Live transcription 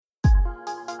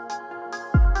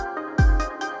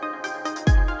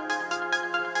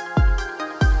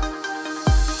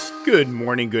Good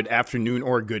morning, good afternoon,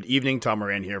 or good evening. Tom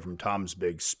Moran here from Tom's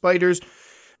Big Spiders.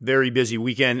 Very busy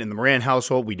weekend in the Moran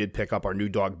household. We did pick up our new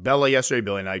dog, Bella, yesterday.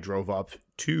 Billy and I drove up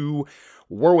to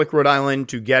Warwick, Rhode Island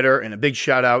to get her. And a big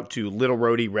shout out to Little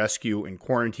Rhodey Rescue and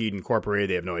Quarantine Incorporated.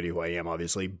 They have no idea who I am,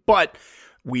 obviously. But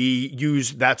we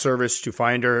use that service to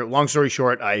find her. Long story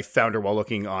short, I found her while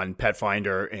looking on Pet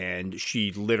Finder, and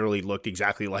she literally looked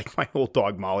exactly like my old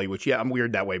dog, Molly, which, yeah, I'm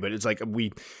weird that way. But it's like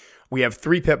we have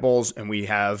 3 pit bulls and we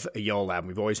have a yellow lab.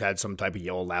 We've always had some type of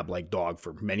yellow lab-like dog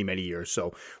for many, many years.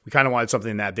 So we kind of wanted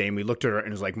something in that vein. We looked at her and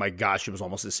it was like, my gosh, she was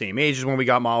almost the same age as when we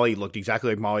got Molly. Looked exactly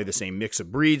like Molly, the same mix of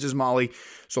breeds as Molly.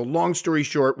 So long story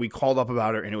short, we called up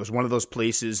about her, and it was one of those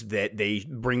places that they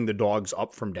bring the dogs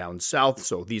up from down south.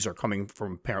 So these are coming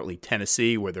from apparently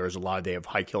Tennessee, where there's a lot they have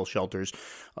high kill shelters.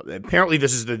 Apparently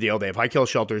this is the deal. They have high kill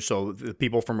shelters. So the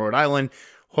people from Rhode Island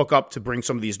hook up to bring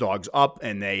some of these dogs up,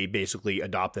 and they basically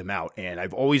adopt them out. And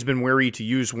I've always been wary to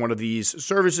use one of these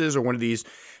services or one of these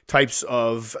types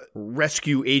of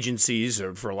rescue agencies,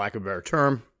 or for lack of a better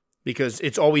term, because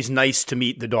it's always nice to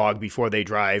meet the dog before they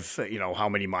drive, how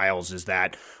many miles is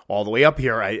that all the way up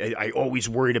here. I always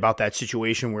worried about that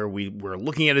situation where we're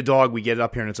looking at a dog, we get it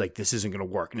up here, and it's like, this isn't going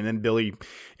to work. And then Billy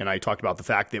and I talked about the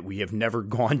fact that we have never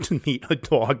gone to meet a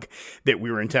dog that we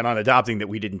were intent on adopting that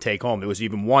we didn't take home. There was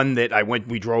even one that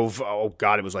we drove,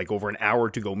 it was like over an hour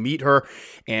to go meet her,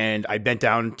 and I bent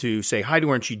down to say hi to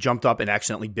her, and she jumped up and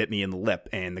accidentally bit me in the lip.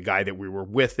 And the guy that we were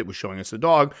with that was showing us the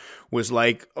dog was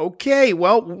like, okay,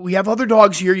 well, we have other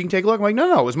dogs here, you can take a look. I'm like,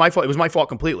 no, it was my fault. It was my fault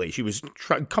completely. She was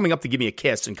coming up to give me a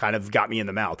kiss and kind of got me in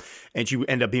the mouth. And she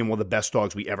ended up being one of the best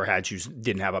dogs we ever had. She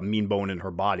didn't have a mean bone in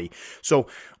her body. So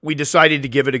we decided to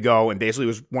give it a go. And basically it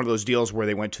was one of those deals where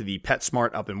they went to the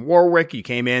PetSmart up in Warwick. You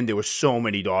came in, there were so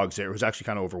many dogs there. It was actually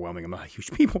kind of overwhelming. I'm not a huge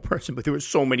people person, but there were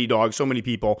so many dogs, so many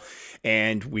people.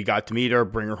 And we got to meet her,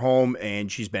 bring her home,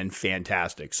 and she's been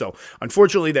fantastic. So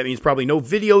unfortunately, that means probably no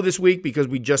video this week because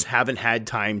we just haven't had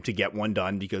time to get one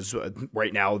done, because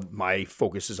right now my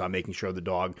focus is on making sure the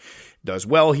dog does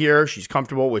well here. She's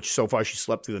comfortable, which so far she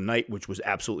slept through the night, which was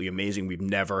absolutely amazing. We've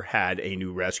never had a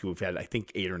new rescue. We've had, I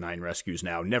think, 8 or 9 rescues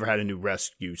now. Never had a new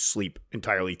rescue sleep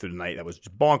entirely through the night. That was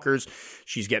just bonkers.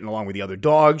 She's getting along with the other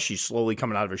dogs. She's slowly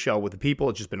coming out of her shell with the people.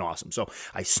 It's just been awesome. So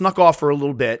I snuck off for a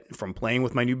little bit from playing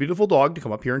with my new beautiful dog to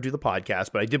come up here and do the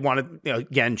podcast. But I did want to,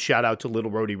 again, shout out to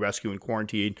Little Rhodey Rescue and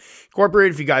Quarantine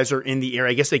Incorporated. If you guys are in the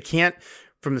area, I guess they can't,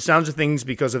 from the sounds of things,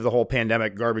 because of the whole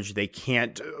pandemic garbage, they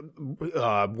can't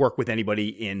work with anybody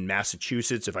in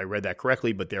Massachusetts, if I read that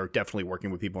correctly, but they're definitely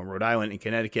working with people in Rhode Island and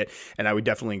Connecticut, and I would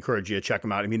definitely encourage you to check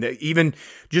them out. I mean, even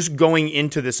just going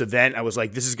into this event, I was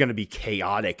like, this is going to be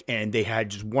chaotic, and they had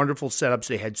just wonderful setups.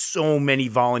 They had so many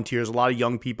volunteers, a lot of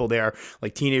young people there,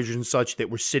 like teenagers and such, that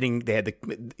were sitting. They had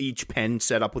each pen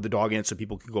set up with the dog in it so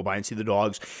people could go by and see the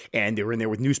dogs, and they were in there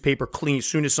with newspaper clean. As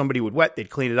soon as somebody would wet,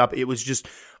 they'd clean it up. It was just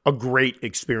a great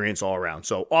experience all around.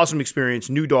 So awesome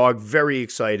experience, new dog, very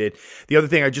excited. The other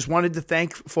thing, I just wanted to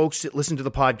thank folks that listen to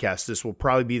the podcast. This will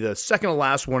probably be the second to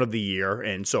last one of the year.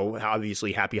 And so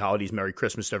obviously happy holidays, Merry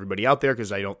Christmas to everybody out there,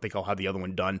 because I don't think I'll have the other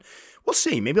one done. We'll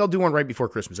see. Maybe I'll do one right before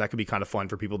Christmas. That could be kind of fun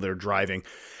for people that are driving.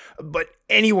 But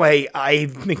anyway,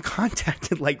 I've been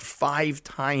contacted like 5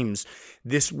 times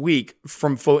this week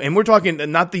from folks, and we're talking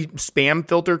not the spam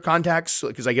filter contacts,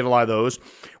 because I get a lot of those.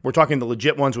 We're talking the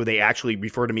legit ones where they actually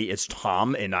refer to me as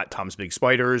Tom and not Tom's Big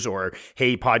Spiders or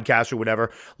Hey Podcast or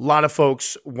whatever. A lot of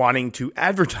folks wanting to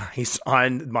advertise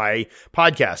on my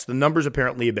podcast. The numbers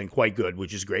apparently have been quite good,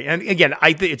 which is great. And again,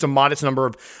 I think it's a modest number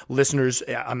of listeners.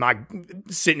 I'm not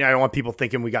sitting, I don't want people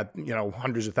thinking we got,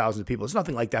 hundreds of thousands of people. It's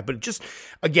nothing like that. But just,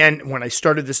 again, when I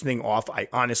started this thing off, I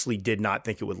honestly did not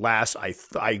think it would last.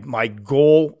 My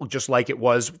goal, just like it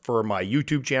was for my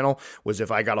YouTube channel, was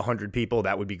if I got 100 people,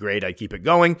 that would be great. I'd keep it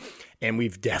going. And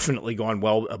we've definitely gone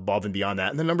well above and beyond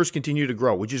that. And the numbers continue to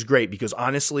grow, which is great, because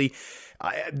honestly,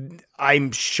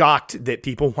 I'm shocked that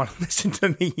people want to listen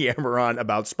to me yammer on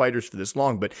about spiders for this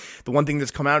long. But the one thing that's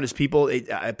come out is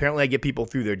apparently I get people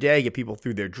through their day, I get people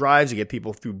through their drives, I get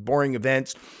people through boring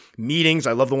events, meetings.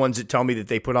 I love the ones that tell me that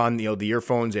they put on, the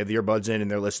earphones, they have the earbuds in,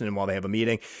 and they're listening while they have a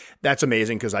meeting. That's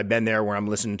amazing, because I've been there where I'm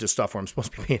listening to stuff where I'm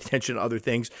supposed to be paying attention to other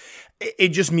things. It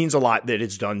just means a lot that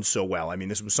it's done so well. I mean,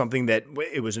 this was something that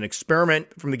it was an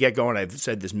experiment from the get-go, and I've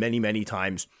said this many, many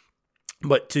times.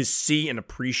 But to see and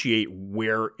appreciate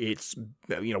where it's,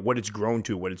 what it's grown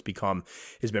to, what it's become,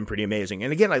 has been pretty amazing.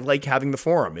 And again, I like having the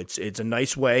forum. It's a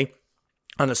nice way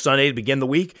on a Sunday to begin the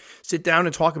week, sit down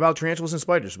and talk about tarantulas and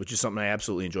spiders, which is something I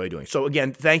absolutely enjoy doing. So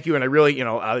again, thank you. And I really,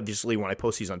 obviously when I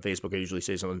post these on Facebook, I usually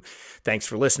say something, thanks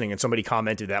for listening. And somebody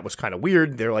commented that was kind of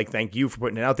weird. They're like, thank you for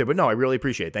putting it out there. But no, I really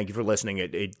appreciate it. Thank you for listening.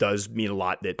 It does mean a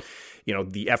lot that,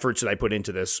 the efforts that I put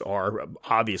into this are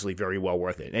obviously very well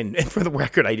worth it. And for the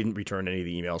record, I didn't return any of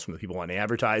the emails from the people wanting to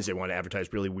advertise. They want to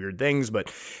advertise really weird things,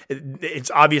 but it's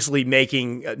obviously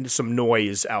making some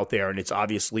noise out there, and it's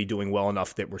obviously doing well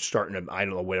enough that we're starting to, I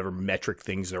don't know, whatever metric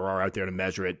things there are out there to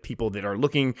measure it. People that are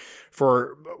looking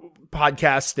for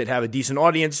podcasts that have a decent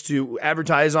audience to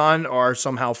advertise on are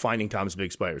somehow finding Tom's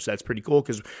Big Spiders. That's pretty cool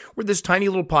because we're this tiny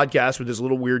little podcast with this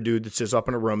little weird dude that sits up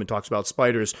in a room and talks about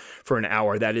spiders for an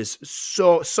hour. That is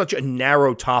such a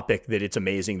narrow topic that it's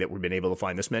amazing that we've been able to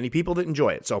find this many people that enjoy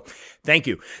it. So thank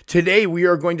you. Today we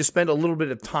are going to spend a little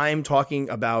bit of time talking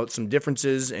about some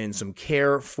differences and some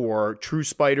care for true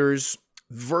spiders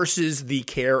versus the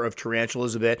care of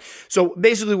tarantulas a bit. So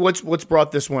basically what's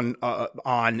brought this one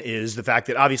on is the fact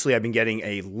that obviously I've been getting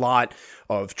a lot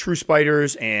of true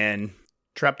spiders and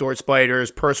trapdoor spiders,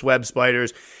 purse web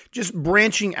spiders, just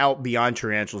branching out beyond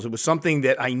tarantulas. It was something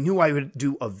that I knew I would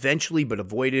do eventually, but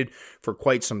avoided for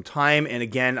quite some time. And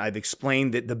again, I've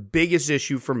explained that the biggest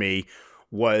issue for me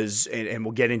was, and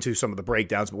we'll get into some of the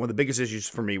breakdowns, but one of the biggest issues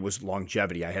for me was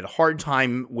longevity. I had a hard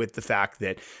time with the fact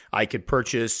that I could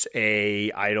purchase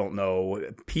a,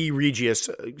 P. regius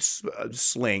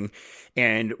sling,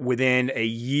 and within a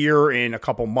year and a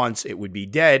couple months, it would be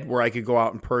dead, where I could go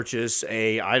out and purchase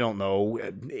a,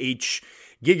 H.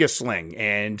 Giga sling,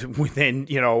 and within,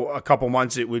 a couple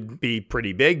months it would be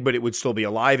pretty big, but it would still be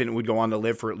alive and it would go on to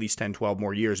live for at least 10, 12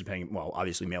 more years, depending, well,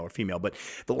 obviously male or female, but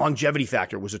the longevity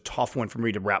factor was a tough one for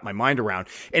me to wrap my mind around.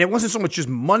 And it wasn't so much just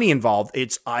money involved,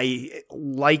 it's I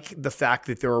like the fact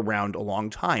that they're around a long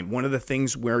time. One of the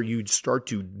things where you start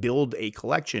to build a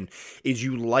collection is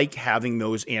you like having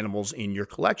those animals in your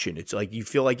collection. It's like you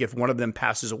feel like if one of them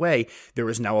passes away, there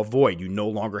is now a void. You no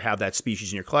longer have that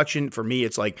species in your collection. For me,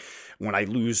 it's like when I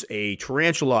lose a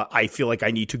tarantula, I feel like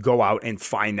I need to go out and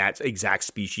find that exact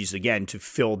species again to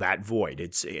fill that void.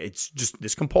 It's just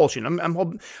this compulsion.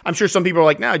 I'm sure some people are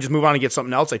like, nah, just move on and get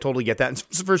something else. I totally get that. And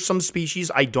for some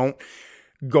species, I don't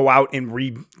go out and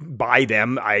re-buy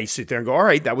them. I sit there and go, all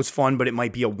right, that was fun, but it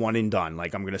might be a one and done.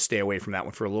 Like, I'm going to stay away from that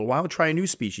one for a little while and try a new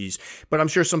species. But I'm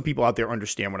sure some people out there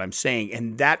understand what I'm saying.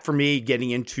 And that, for me,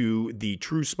 getting into the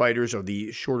true spiders or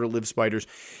the shorter lived spiders,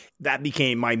 that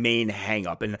became my main hang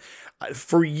up. And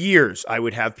for years, I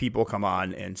would have people come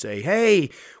on and say,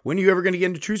 hey, when are you ever going to get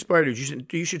into true spiders?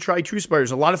 You should try true spiders.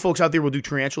 A lot of folks out there will do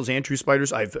tarantulas and true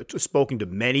spiders. I've spoken to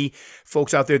many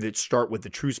folks out there that start with the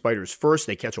true spiders first.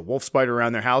 They catch a wolf spider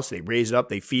around their house. They raise it up.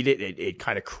 They feed it. It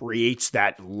kind of creates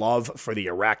that love for the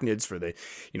arachnids, for the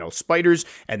spiders.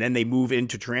 And then they move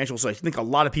into tarantulas. So I think a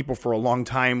lot of people for a long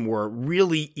time were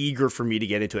really eager for me to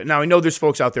get into it. Now, I know there's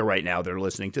folks out there right now that are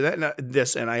listening to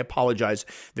this, and I apologize,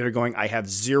 that are going, I have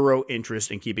zero interest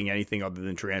in keeping anything other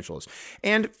than tarantulas.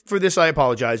 And for this, I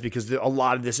apologize, because a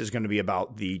lot of this is going to be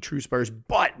about the true spiders.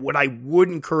 But what I would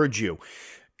encourage you,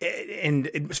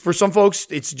 and for some folks,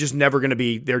 it's just never going to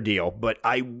be their deal, but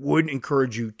I would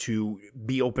encourage you to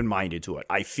be open-minded to it.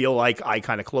 I feel like I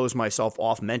kind of closed myself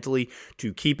off mentally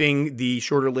to keeping the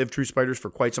shorter-lived true spiders for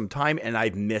quite some time, and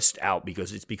I've missed out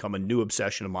because it's become a new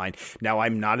obsession of mine. Now,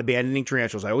 I'm not abandoning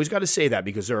tarantulas. I always got to say that,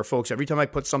 because there are folks, every time I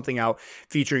put something out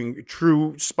featuring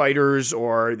true spiders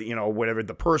or, whatever,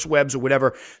 the purse webs or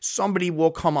whatever, somebody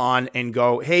will come on and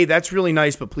go, hey, that's really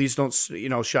nice, but please don't,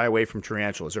 shy away from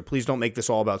tarantulas, or please don't make this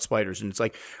all about spiders. And it's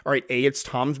like, all right, it's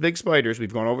Tom's Big Spiders.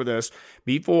 We've gone over this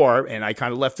before, and I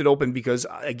kind of left it open because,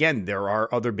 again, there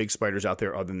are other big spiders out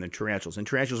there other than tarantulas. And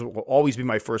tarantulas will always be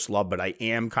my first love, but I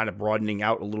am kind of broadening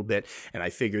out a little bit, and I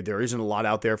figured there isn't a lot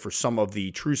out there for some of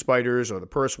the true spiders or the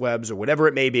purse webs or whatever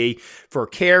it may be for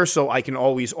care, so I can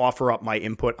always offer up my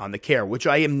input on the care, which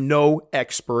I am no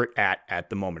expert at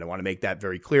the moment. I want to make that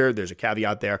very clear. There's a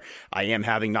caveat there. I am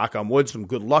having, knock on wood, some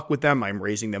good luck with them. I'm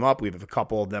raising them up. We have a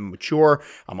couple of them mature.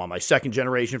 I'm on my second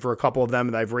generation for a couple of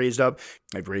them that I've raised up.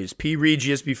 I've raised P.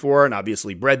 regius before and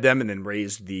obviously bred them and then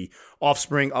raised the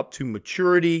offspring up to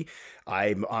maturity.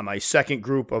 I'm on my second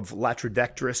group of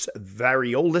Latrodectrus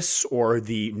variolus, or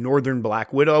the northern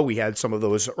black widow. We had some of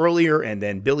those earlier, and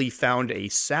then Billy found a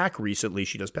sack recently.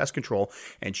 She does pest control,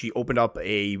 and she opened up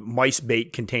a mice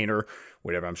bait container,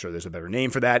 whatever, I'm sure there's a better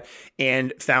name for that,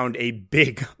 and found a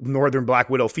big northern black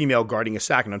widow female guarding a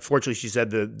sack. And unfortunately, she said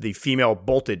the female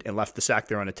bolted and left the sack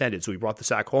there unattended. So we brought the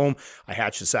sack home. I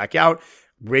hatched the sack out,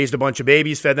 raised a bunch of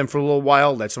babies, fed them for a little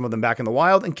while, let some of them back in the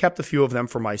wild, and kept a few of them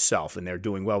for myself. And they're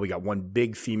doing well. We got one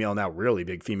big female now, really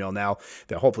big female now,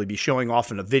 that hopefully be showing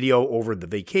off in a video over the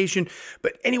vacation.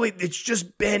 But anyway, it's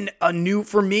just been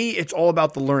for me, it's all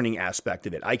about the learning aspect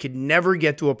of it. I could never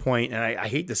get to a point, and I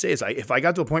hate to say this, if I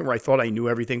got to a point where I thought I knew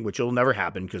everything, which will never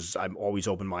happen because I'm always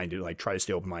open-minded and I try to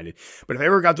stay open-minded. But if I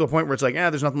ever got to a point where it's like,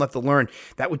 there's nothing left to learn,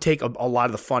 that would take a lot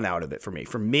of the fun out of it for me.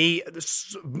 For me,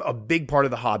 a big part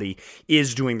of the hobby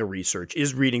is doing the research,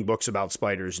 is reading books about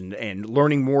spiders and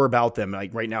learning more about them.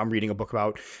 Like right now I'm reading a book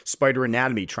about spider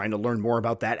anatomy, trying to learn more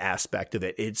about that aspect of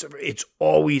it. It's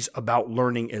always about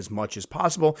learning as much as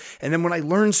possible. And then when I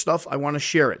learn stuff, I want to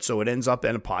share it. So it ends up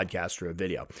in a podcast or a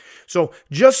video. So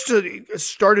just to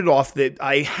start it off, that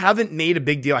I haven't made a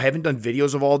big deal. I haven't done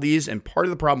videos of all these. And part of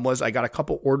the problem was I got a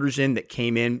couple orders in that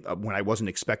came in when I wasn't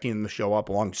expecting them to show up.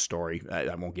 Long story.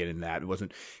 I won't get into that.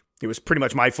 It was pretty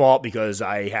much my fault because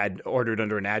I had ordered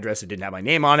under an address that didn't have my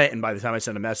name on it. And by the time I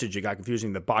sent a message, it got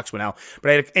confusing. The box went out. But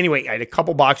I had a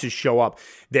couple boxes show up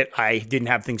that I didn't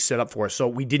have things set up for. So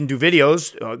we didn't do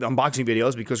videos, unboxing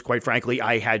videos, because quite frankly,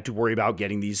 I had to worry about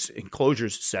getting these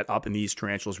enclosures set up and these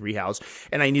tarantulas rehoused.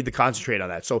 And I need to concentrate on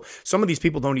that. So some of these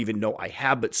people don't even know I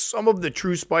have, but some of the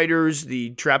true spiders,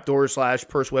 the trapdoor /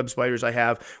 purse web spiders I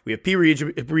have, we have P.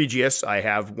 regius. I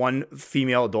have one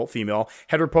female, adult female,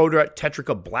 Heteropoda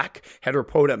tetrica black,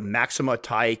 Heteropoda maxima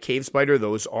Thai cave spider.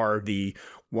 Those are the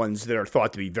ones that are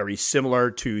thought to be very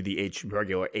similar to the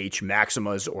regular H.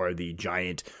 maximas or the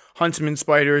giant huntsman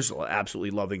spiders.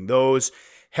 Absolutely loving those.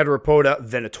 Heteropoda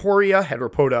venatoria,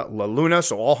 Heteropoda la luna,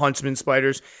 so all huntsman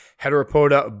spiders.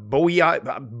 Heteropoda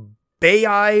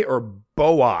Bayi or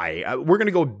Bowai. We're going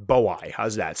to go Bowai.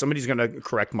 How's that? Somebody's going to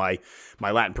correct my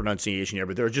Latin pronunciation here,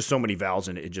 but there are just so many vowels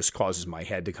in it, it just causes my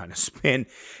head to kind of spin.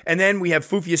 And then we have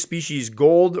Fufius species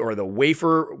gold, or the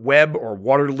wafer web or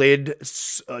water lid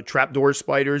trapdoor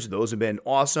spiders. Those have been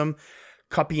awesome.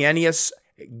 Cupienius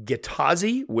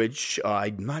Getazi, which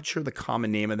I'm not sure the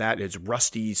common name of that. It's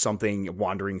rusty something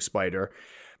wandering spider.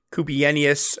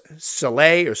 Cupienius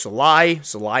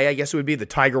Salai, I guess it would be, the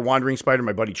tiger wandering spider.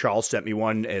 My buddy Charles sent me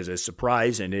one as a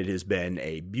surprise, and it has been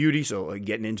a beauty. So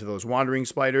getting into those wandering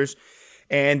spiders.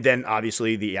 And then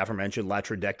obviously the aforementioned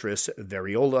Latrodectrus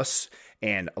variolus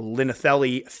and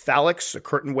Linothelli thalix, a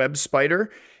curtain web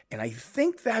spider. And I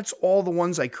think that's all the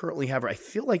ones I currently have. I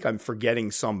feel like I'm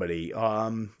forgetting somebody.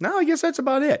 No, I guess that's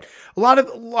about it. A lot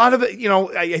of it,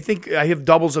 I think I have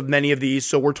doubles of many of these.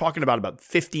 So we're talking about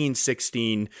 15,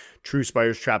 16 true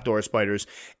spiders, trapdoor spiders,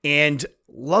 and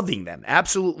loving them.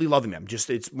 Absolutely loving them. Just,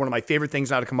 it's one of my favorite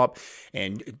things now to come up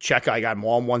and check. I got them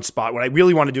all in one spot. What I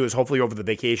really want to do is hopefully over the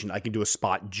vacation, I can do a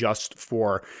spot just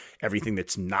for everything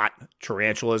that's not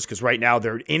tarantulas, because right now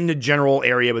they're in the general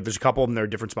area, but there's a couple of them that are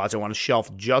different spots. I want a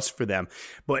shelf just for them.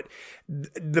 But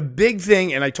the big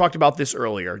thing, and I talked about this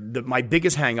earlier, my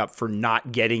biggest hang up for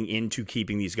not getting into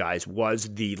keeping these guys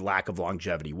was the lack of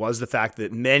longevity, was the fact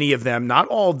that many of them, not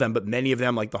all of them, but many of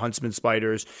them, like the huntsman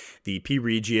spiders, the P.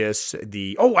 regius,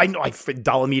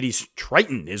 Dolomedes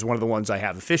triton is one of the ones I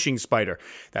have, a fishing spider.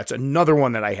 That's another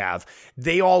one that I have.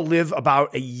 They all live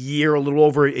about a year, a little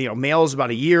over, males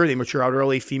about a year. They mature out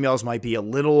early. Females might be a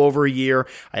little over a year.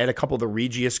 I had a couple of the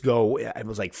regius go, it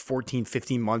was like 14,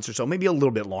 15 months or so, maybe a little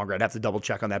bit longer. I'd have to double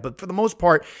check on that. But for the most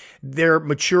part, they're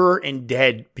mature and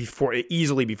dead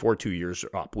easily before 2 years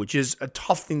are up, which is a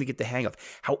tough thing to get the hang of.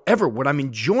 However, what I'm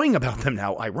enjoying about them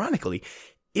now, ironically,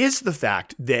 is the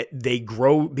fact that they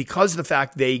grow, because of the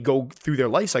fact they go through their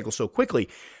life cycle so quickly.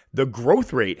 The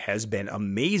growth rate has been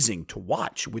amazing to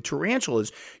watch. With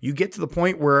tarantulas, you get to the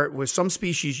point where with some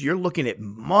species, you're looking at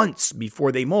months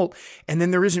before they molt, and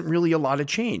then there isn't really a lot of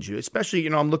change. Especially,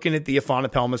 I'm looking at the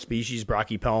Aphonopelma species,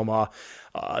 Brachypelma,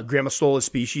 Grammostola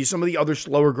species, some of the other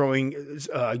slower growing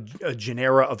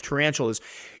genera of tarantulas.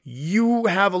 You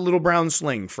have a little brown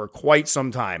sling for quite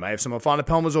some time. I have some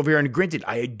Aphonopelmas over here, and granted,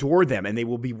 I adore them, and they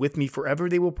will be with me forever.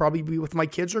 They will probably be with my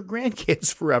kids or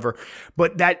grandkids forever.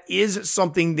 But that is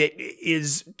something that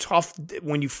is tough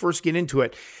when you first get into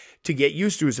it to get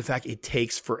used to, is the fact it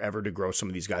takes forever to grow some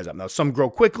of these guys up. Now, some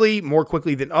grow quickly, more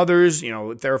quickly than others.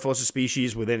 Theraphosa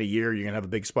species, within a year, you're going to have a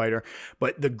big spider.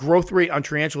 But the growth rate on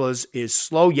tarantulas is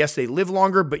slow. Yes, they live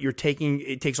longer, but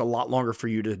it takes a lot longer for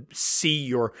you to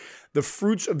see the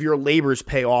fruits of your labors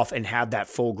pay off and have that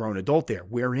full-grown adult there.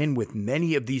 Wherein with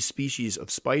many of these species of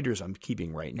spiders I'm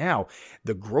keeping right now,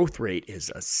 the growth rate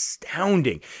is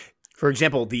astounding. For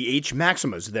example, the H.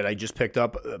 maximas that I just picked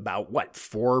up about,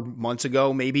 4 months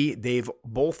ago maybe, they've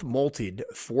both molted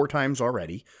 4 times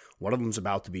already. One of them's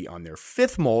about to be on their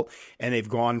 5th molt, and they've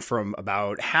gone from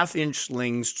about 1/2-inch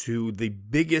slings to the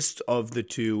biggest of the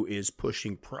two is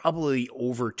pushing probably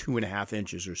over 2.5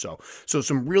 inches or so. So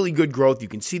some really good growth. You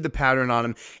can see the pattern on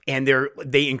them, and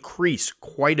they increase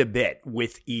quite a bit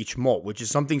with each molt, which is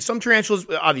something some tarantulas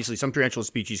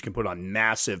species can put on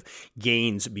massive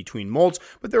gains between molts,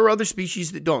 but there are other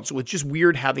species that don't. So it's just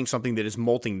weird having something that is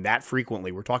molting that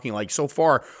frequently. We're talking like so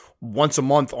far once a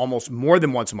month, almost more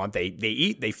than once a month. They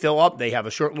eat, they fill up, they have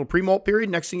a short little pre-molt period.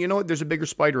 Next thing you know, there's a bigger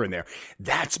spider in there.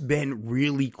 That's been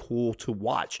really cool to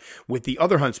watch. With the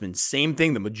other huntsmen, same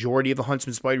thing. The majority of the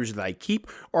huntsman spiders that I keep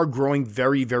are growing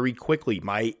very, very quickly.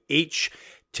 My H.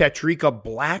 Tetrika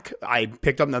Black, I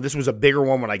picked up. Now, this was a bigger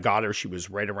one when I got her. She was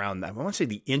right around, I want to say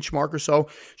the inch mark or so.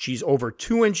 She's over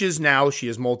 2 inches now. She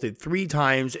has molted 3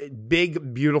 times.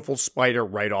 Big, beautiful spider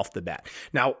right off the bat.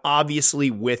 Now,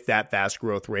 obviously, with that fast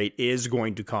growth rate is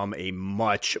going to come a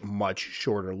much, much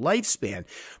shorter lifespan.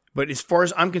 But as far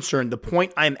as I'm concerned, the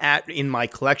point I'm at in my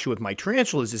collection with my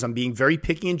tarantulas is I'm being very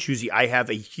picky and choosy. I have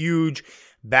a huge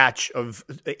batch of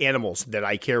animals that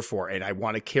I care for, and I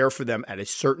want to care for them at a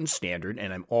certain standard,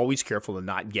 and I'm always careful to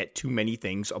not get too many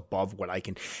things above what I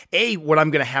can, what I'm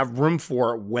going to have room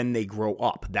for when they grow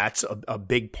up. That's a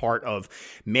big part of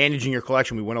managing your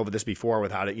collection. We went over this before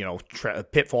with how to,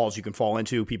 pitfalls you can fall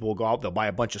into. People will go out, they'll buy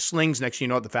a bunch of slings. Next thing you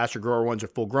know, the faster grower ones are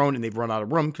full grown, and they've run out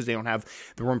of room because they don't have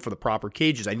the room for the proper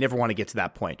cages. I never want to get to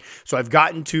that point. So I've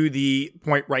gotten to the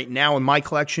point right now in my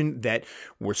collection that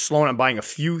we're slowing. I'm buying a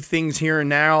few things here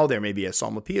and now. There may be a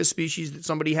Psalmopoeia species that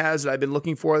somebody has that I've been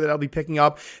looking for that I'll be picking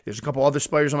up. There's a couple other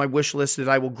spiders on my wish list that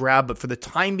I will grab, but for the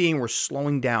time being, we're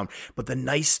slowing down. But the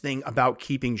nice thing about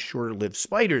keeping shorter-lived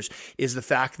spiders is the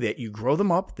fact that you grow them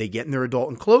up, they get in their adult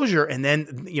enclosure, and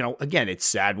then, again, it's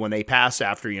sad when they pass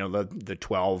after, the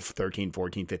 12, 13,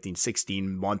 14, 15,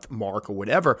 16-month mark or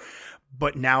whatever.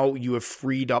 But now you have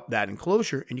freed up that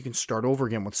enclosure and you can start over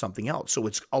again with something else. So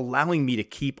it's allowing me to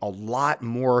keep a lot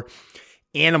more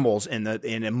animals in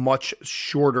a much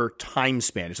shorter time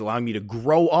span. It's allowing me to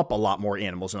grow up a lot more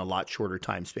animals in a lot shorter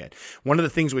time span. One of the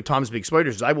things with Tom's Big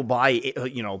Spiders is I will buy,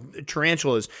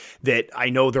 tarantulas that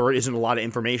I know there isn't a lot of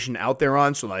information out there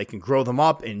on, so that I can grow them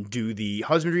up and do the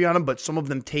husbandry on them. But some of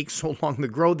them take so long to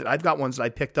grow that I've got ones that I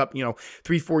picked up,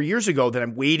 3-4 years ago that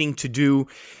I'm waiting to do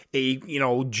a,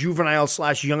 juvenile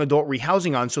 / young adult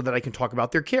rehousing on so that I can talk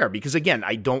about their care. Because again,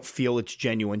 I don't feel it's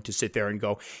genuine to sit there and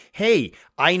go, hey,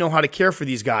 I know how to care for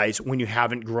these guys when you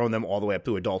haven't grown them all the way up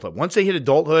to adulthood. Once they hit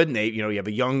adulthood and they, you have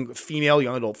a young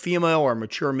adult female or a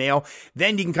mature male,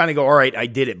 then you can kind of go, all right, I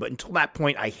did it. But until that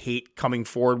point, I hate coming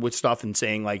forward with stuff and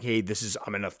saying like, hey,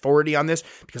 I'm an authority on this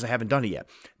because I haven't done it yet.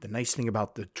 The nice thing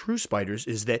about the true spiders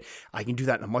is that I can do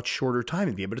that in a much shorter time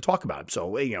and be able to talk about them.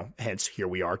 So, hence here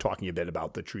we are talking a bit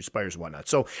about the true spiders and whatnot.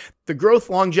 So the growth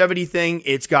longevity thing,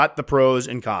 it's got the pros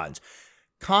and cons.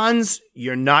 Cons,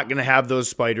 you're not going to have those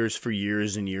spiders for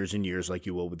years and years and years like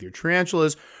you will with your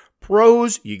tarantulas.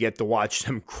 Pros, you get to watch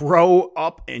them grow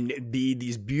up and be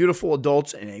these beautiful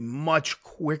adults in a much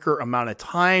quicker amount of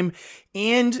time.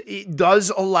 And it does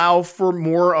allow for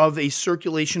more of a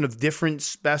circulation of different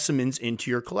specimens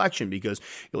into your collection because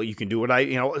you can do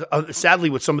what sadly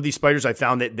with some of these spiders, I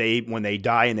found that when they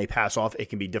die and they pass off, it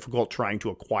can be difficult trying to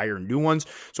acquire new ones.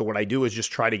 So what I do is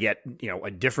just try to get,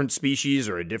 a different species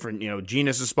or a different,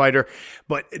 genus of spider.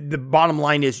 But the bottom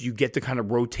line is you get to kind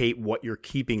of rotate what you're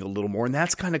keeping a little more. And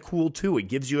that's kind of cool too. It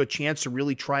gives you a chance to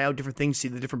really try out different things, see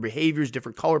the different behaviors,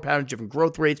 different color patterns, different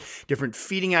growth rates, different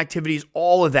feeding activities,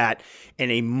 all of that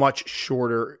in a much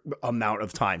shorter amount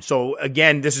of time. So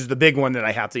again, this is the big one that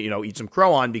I have to, eat some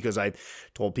crow on because I've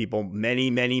told people many,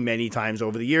 many, many times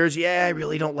over the years, I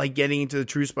really don't like getting into the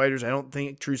true spiders. I don't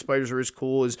think true spiders are as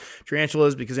cool as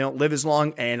tarantulas because they don't live as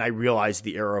long. And I realized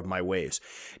the error of my ways.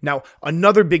 Now,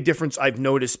 another big difference I've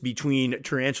noticed between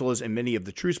tarantulas and many of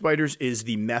the true spiders is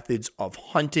the methods of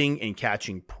hunting and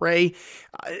catching prey.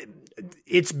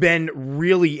 It's been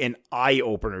really an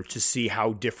eye-opener to see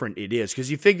how different it is because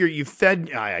you figure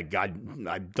I've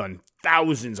done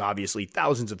thousands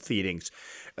of feedings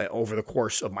over the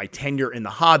course of my tenure in the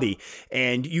hobby.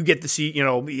 And you get to see, you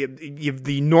have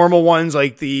the normal ones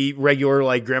like the regular,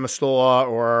 like Grammostola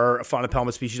or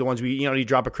Phainopelma species, the ones you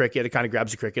drop a cricket, it kind of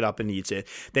grabs the cricket up and eats it.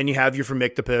 Then you have your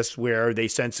Phormictopus where they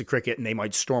sense the cricket and they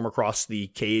might storm across the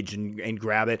cage and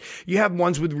grab it. You have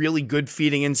ones with really good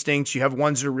feeding instincts. You have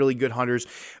ones that are really good hunters.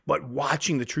 But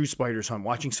watching the true spiders hunt,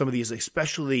 watching some of these,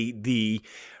 especially the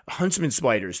huntsman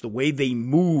spiders, the way they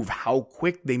move, how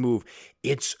quick they move,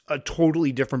 it's a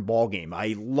totally different different ball game.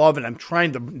 I love it. I'm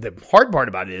trying the hard part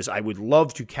about it is I would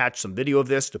love to catch some video of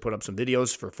this, to put up some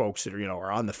videos for folks that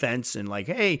are on the fence and like,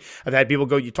 hey, I've had people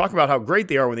go, you talk about how great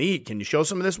they are when they eat. Can you show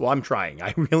some of this? Well, I'm trying.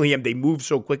 I really am. They move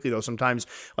so quickly though. Sometimes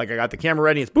like I got the camera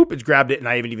ready, it's boop, it's grabbed it, and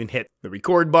I haven't even hit the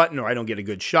record button, or I don't get a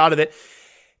good shot of it.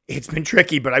 It's been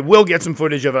tricky, but I will get some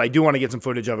footage of it. I do want to get some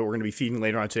footage of it. We're going to be feeding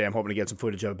later on today. I'm hoping to get some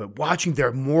footage of it. But watching,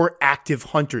 they're more active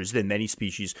hunters than many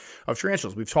species of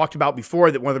tarantulas. We've talked about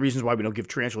before that one of the reasons why we don't give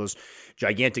tarantulas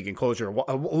gigantic enclosure,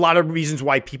 a lot of reasons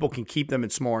why people can keep them in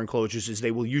smaller enclosures is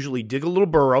they will usually dig a little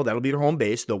burrow. That'll be their home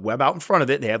base. They'll web out in front of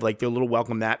it. They have like their little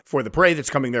welcome mat for the prey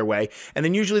that's coming their way. And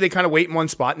then usually they kind of wait in one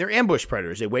spot, and they're ambush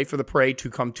predators. They wait for the prey to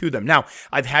come to them. Now,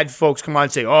 I've had folks come on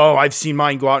and say, oh, I've seen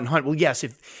mine go out and hunt. Well, yes,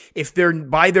 if they're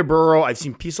by their burrow, I've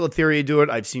seen Poecilotheria do it.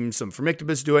 I've seen some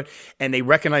Phormictopus do it, and they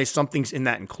recognize something's in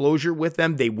that enclosure with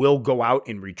them. They will go out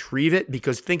and retrieve it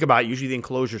because think about it, usually the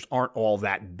enclosures aren't all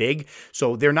that big.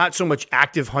 So they're not so much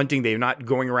active hunting. They're not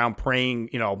going around preying,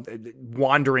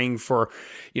 wandering for,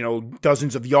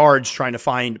 dozens of yards trying to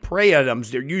find prey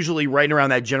items. They're usually right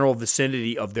around that general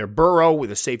vicinity of their burrow with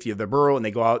the safety of their burrow, and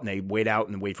they go out and they wait out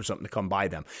and wait for something to come by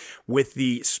them. With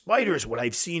the spiders, what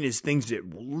I've seen is things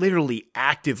that literally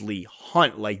actively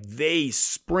hunt, like they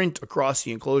sprint across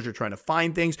the enclosure trying to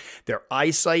find things. Their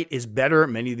eyesight is better.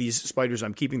 Many of these spiders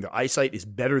I'm keeping, their eyesight is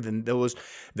better than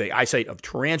the eyesight of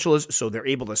tarantulas, so they're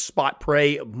able to spot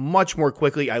prey much more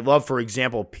quickly. I love, for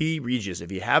example, P. regius.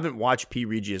 If you haven't watched P.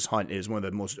 regius hunt, it is one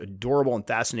of the most adorable and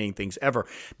fascinating things ever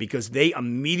because they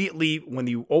immediately, when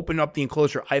you open up the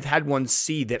enclosure, I've had one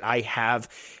see that I have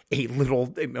a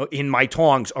little, in my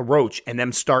tongs, a roach, and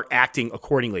them start acting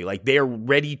accordingly. Like they are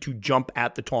ready to jump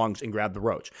at the tongs and grab the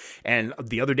roach. And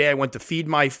the other day I went to feed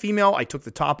my female. I took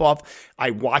the top off.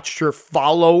 I watched her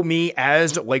follow me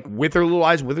with her little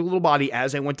eyes, with her little body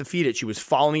as I went to feed it. She was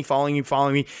following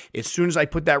me. As soon as I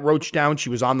put that roach down, she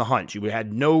was on the hunt. She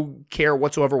had no care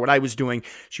whatsoever what I was doing.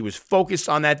 She was focused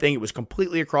on that thing. It was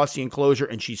completely across the enclosure,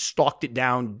 and she stalked it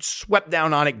down, swept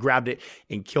down on it, grabbed it,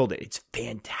 and killed it. It's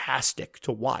fantastic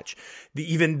to watch.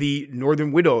 Even the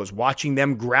northern widows, watching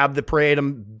them grab the prey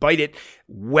item, bite it,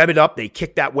 web it up. They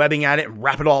kick that webbing at it and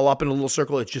wrap it all up in a little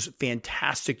circle. It's just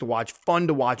fantastic to watch, fun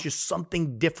to watch, just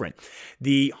something different.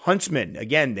 The huntsmen,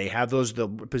 again, they have the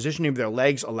positioning of their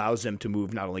legs allows them to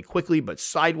move not only quickly, but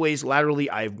sideways, laterally.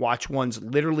 I've watched ones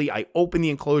literally, I open the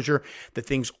enclosure, the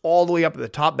thing's all the way up at the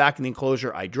top back of the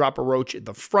enclosure. I drop a roach at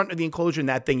the front of the enclosure, and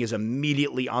that thing is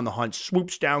immediately on the hunt,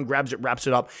 swoops down, grabs it, wraps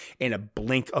it up in a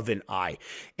blink of an eye.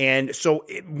 And so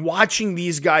watching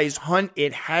these guys hunt,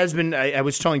 it has been, I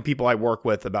was telling people I work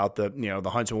with about the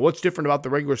hunts, and what's different about the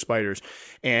regular spiders?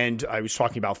 And I was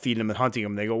talking about feeding them and hunting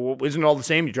them. They go, well, isn't it all the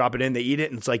same? You drop it in, they eat it.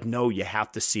 And it's like, no, you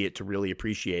have to see it to really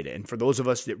appreciate it. And for those of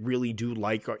us that really do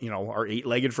like, our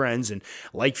eight-legged friends and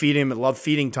like feeding them and love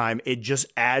feeding time, it just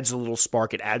adds a little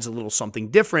spark. It adds a little something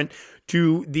different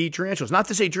to the tarantulas. Not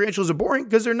to say tarantulas are boring,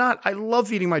 because they're not. I love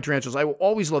feeding my tarantulas. I will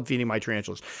always love feeding my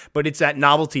tarantulas. But it's that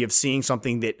novelty of seeing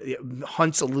something that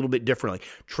hunts a little bit differently.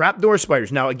 Trapdoor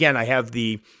spiders. Now, again, I have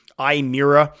the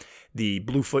Aimira, the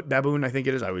bluefoot baboon, I think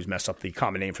it is. I always mess up the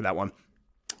common name for that one.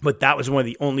 But that was one of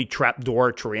the only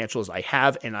trapdoor tarantulas I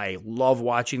have, and I love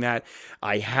watching that.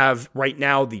 I have right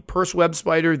now the purse web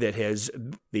spider that has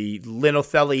the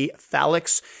Linothele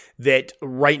thalix that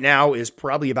right now is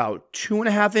probably about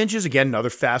 2.5 inches. Again, another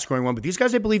fast-growing one. But these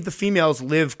guys, I believe the females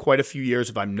live quite a few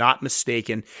years, if I'm not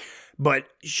mistaken. But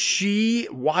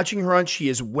watching her hunt, she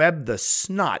has webbed the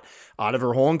snot out of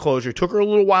her whole enclosure. Took her a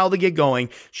little while to get going.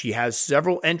 She has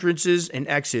several entrances and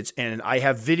exits, and I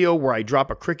have video where I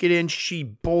drop a cricket in. She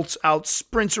bolts out,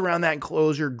 sprints around that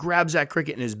enclosure, grabs that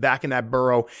cricket, and is back in that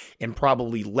burrow in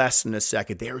probably less than a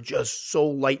second. They are just so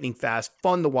lightning fast,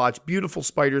 fun to watch, beautiful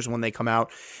spiders when they come out.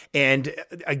 And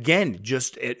again,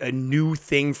 just a new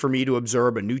thing for me to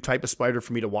observe, a new type of spider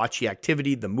for me to watch the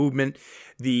activity, the movement.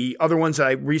 The other ones that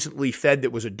I recently fed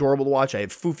that was adorable to watch, I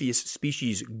have Fufius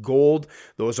species gold.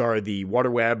 Those are the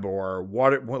water web or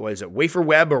wafer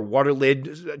web or water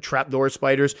lid trapdoor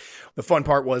spiders. The fun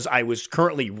part was I was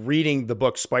currently reading the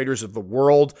book Spiders of the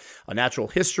World, A Natural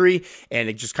History, and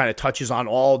it just kind of touches on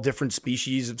all different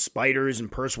species of spiders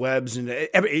and purse webs, and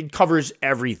it covers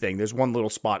everything. There's one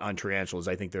little spot on tarantulas.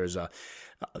 I think there's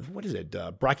what is it?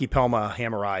 Brachypelma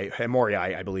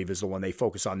hamorii, I believe, is the one they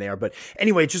focus on there. But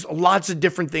anyway, just lots of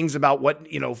different things about what,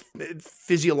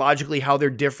 physiologically, how they're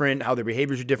different, how their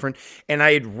behaviors are different. And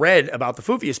I had read about the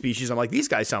Fufia species. I'm like, these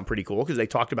guys sound pretty cool, because they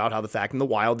talked about how the fact in the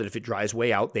wild that if it dries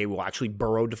way out, they will actually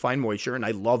burrow to find moisture. And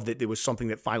I love that there was something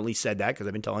that finally said that, because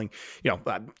I've been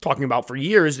talking about for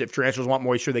years, if tarantulas want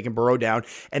moisture, they can burrow down.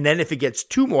 And then if it gets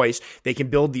too moist, they can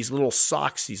build these little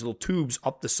socks, these little tubes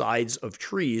up the sides of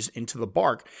trees into the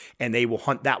bark, and they will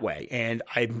hunt that way. And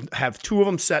I have two of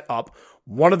them set up.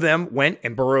 One of them went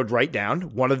and burrowed right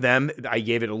down. One of them, I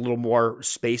gave it a little more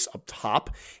space up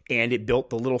top, and it built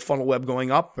the little funnel web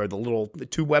going up, or the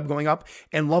tube web going up,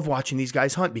 and love watching these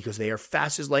guys hunt, because they are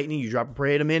fast as lightning. You drop a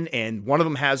prey item in, and one of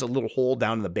them has a little hole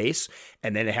down in the base,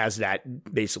 and then it has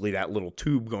basically that little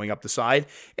tube going up the side.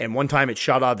 And one time it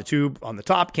shot out of the tube on the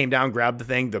top, came down, grabbed the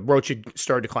thing. The roach had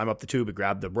started to climb up the tube. It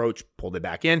grabbed the roach, pulled it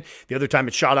back in. The other time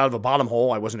it shot out of a bottom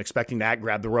hole. I wasn't expecting that,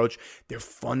 grabbed the roach. They're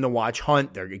fun to watch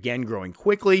hunt. They're, again, growing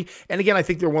quickly. And again, I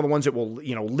think they're one of the ones that will,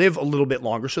 live a little bit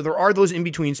longer. So there are those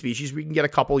in-between species. We can get a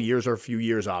couple years or a few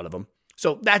years out of them.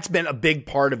 So that's been a big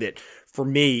part of it for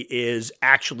me, is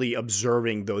actually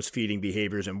observing those feeding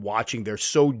behaviors and watching. They're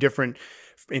so different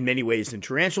in many ways than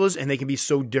tarantulas, and they can be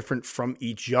so different from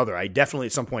each other. I definitely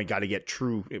at some point got to get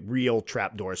real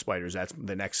trapdoor spiders. That's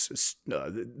the next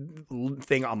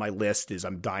thing on my list. Is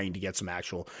I'm dying to get some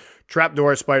actual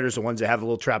trapdoor spiders, the ones that have the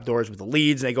little trapdoors with the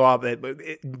leads, and they go up.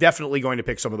 Definitely going to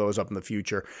pick some of those up in the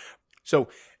future. So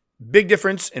big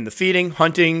difference in the feeding,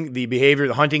 hunting, the behavior,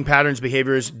 the hunting patterns,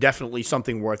 behavior is definitely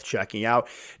something worth checking out.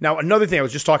 Now, another thing, I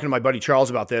was just talking to my buddy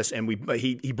Charles about this, and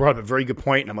he brought up a very good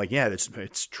point, and I'm like, yeah,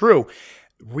 it's true.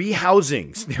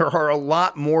 Rehousings. There are a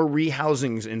lot more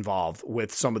rehousings involved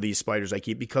with some of these spiders I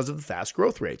keep because of the fast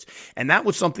growth rates. And that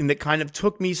was something that kind of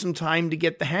took me some time to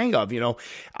get the hang of.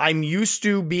 I'm used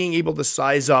to being able to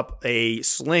size up a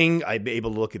sling. I'd be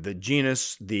able to look at the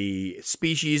genus, the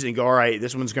species, and go, all right,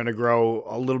 this one's going to grow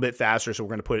a little bit faster, so we're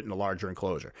going to put it in a larger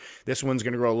enclosure. This one's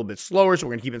going to grow a little bit slower, so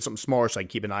we're going to keep it in something smaller so I can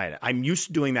keep an eye on it. I'm used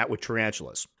to doing that with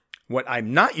tarantulas. What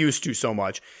I'm not used to so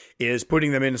much is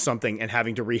putting them into something and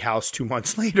having to rehouse 2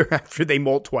 months later after they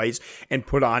molt twice and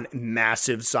put on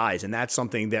massive size. And that's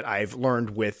something that I've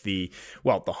learned with the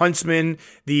huntsman.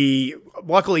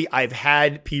 Luckily, I've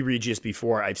had P. regius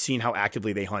before. I've seen how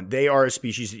actively they hunt. They are a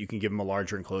species that you can give them a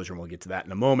larger enclosure, and we'll get to that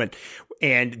in a moment.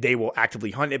 And they will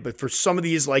actively hunt it. But for some of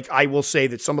these, I will say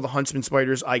that some of the huntsman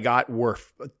spiders I got were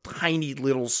tiny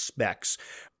little specks.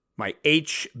 My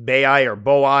H. bayi or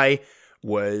bowai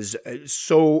was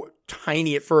so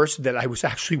tiny at first that I was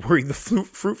actually worried the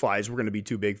fruit flies were going to be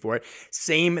too big for it.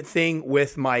 Same thing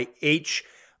with my H.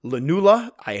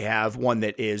 lanula. I have one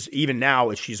that is, even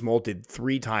now, she's molted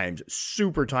 3 times,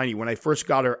 super tiny. When I first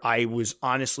got her, I was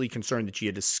honestly concerned that she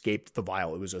had escaped the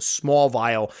vial. It was a small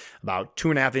vial, about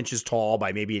 2.5 inches tall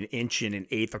by maybe 1 inch and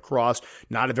 1/8 across.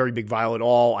 Not a very big vial at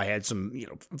all. I had some,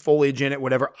 foliage in it,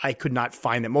 whatever. I could not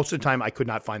find that. Most of the time, I could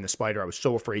not find the spider. I was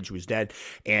so afraid she was dead.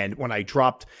 And when I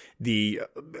dropped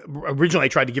originally I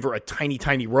tried to give her a tiny,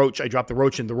 tiny roach. I dropped the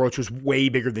roach, and the roach was way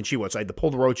bigger than she was. So I had to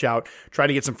pull the roach out, try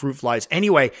to get some fruit flies.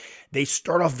 Anyway, they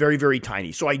start off very, very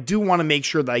tiny. So I do want to make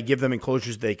sure that I give them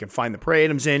enclosures that they can find the prey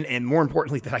items in, and more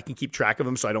importantly, that I can keep track of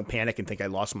them so I don't panic and think I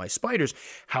lost my spiders.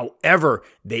 However,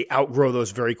 they outgrow those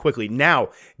very quickly. Now,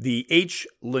 the H.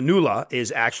 lanula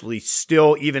is actually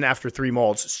still, even after 3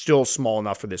 molts, still small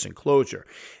enough for this enclosure.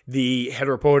 The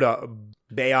Heteropoda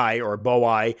bayi or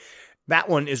bowai, that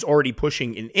one is already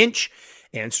pushing 1 inch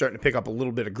and starting to pick up a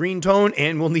little bit of green tone,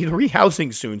 and we'll need a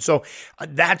rehousing soon. So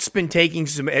that's been taking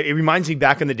some. It reminds me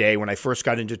back in the day when I first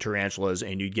got into tarantulas,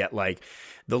 and you'd get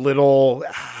the little,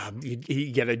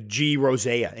 you get a G.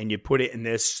 rosea, and you put it in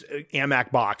this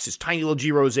AMAC box, this tiny little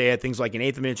G. rosea, things like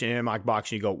 1/8 of an inch in an AMAC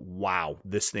box, and you go, wow,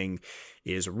 this thing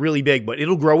is really big, but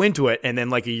it'll grow into it. And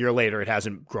then a year later, it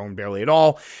hasn't grown barely at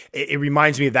all. It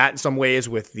reminds me of that in some ways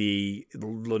with the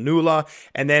lanula.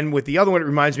 And then with the other one, it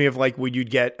reminds me of when you'd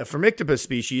get a Phormictopus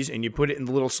species and you put it in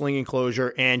the little sling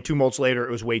enclosure, and 2 molts later, it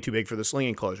was way too big for the sling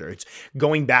enclosure. It's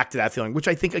going back to that feeling, which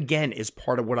I think, again, is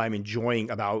part of what I'm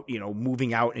enjoying about,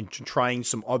 moving out and trying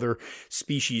some other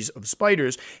species of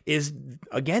spiders is,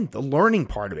 again, the learning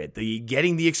part of it, the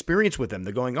getting the experience with them,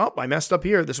 the going, oh, I messed up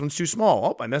here. This one's too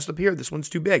small. Oh, I messed up here. This one's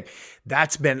too big.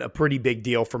 That's been a pretty big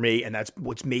deal for me, and that's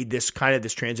what's made this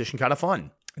transition kind of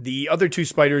fun. The other 2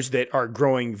 spiders that are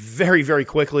growing very, very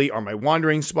quickly are my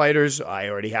wandering spiders. I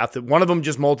already have one of them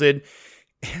just molted.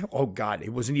 Oh God, it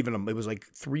wasn't even, it was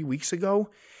 3 weeks ago.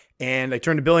 And I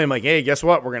turned to Billy and I'm like, hey, guess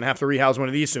what? We're going to have to rehouse one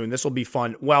of these soon. This will be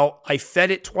fun. Well, I fed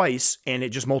it twice and it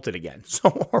just molted again. So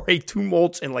already 2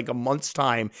 molts in like a month's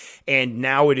time. And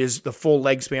now it is the full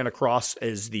leg span across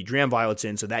as the Dram Violet's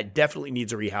in. So that definitely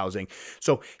needs a rehousing.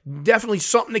 So definitely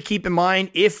something to keep in mind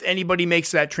if anybody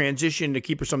makes that transition to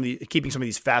keeping some of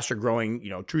these faster growing,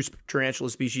 true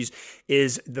tarantula species,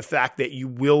 is the fact that you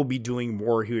will be doing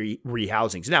more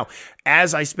rehousings. Now,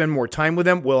 as I spend more time with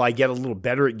them, will I get a little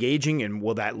better at gauging, and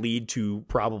will that lead to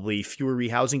probably fewer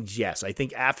rehousings? Yes. I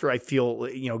think after I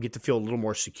get to feel a little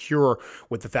more secure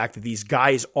with the fact that these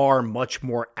guys are much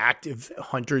more active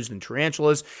hunters than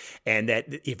tarantulas, and that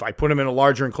if I put them in a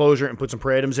larger enclosure and put some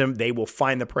prey items in, they will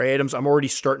find the prey items. I'm already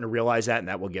starting to realize that, and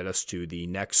that will get us to the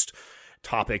next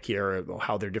topic here,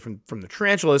 how they're different from the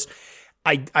tarantulas.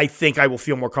 I think I will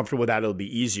feel more comfortable with that. It'll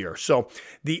be easier. So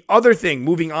the other thing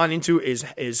moving on into is,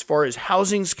 as far as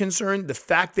housing's concerned, the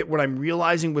fact that what I'm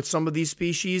realizing with some of these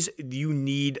species, you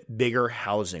need bigger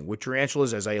housing. With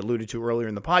tarantulas, as I alluded to earlier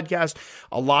in the podcast,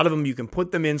 a lot of them, you can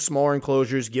put them in smaller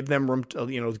enclosures, give them room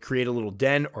to, create a little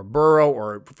den or burrow,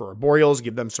 or for arboreals,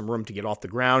 give them some room to get off the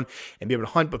ground and be able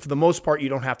to hunt. But for the most part, you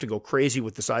don't have to go crazy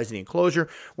with the size of the enclosure.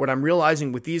 What I'm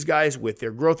realizing with these guys, with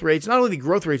their growth rates, not only the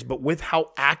growth rates, but with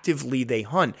how actively they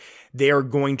hunt, they are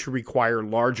going to require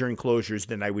larger enclosures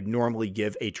than I would normally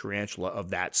give a tarantula of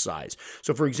that size.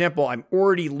 So for example, I'm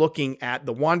already looking at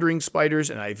the wandering spiders,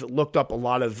 and I've looked up a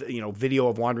lot of, video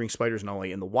of wandering spiders, not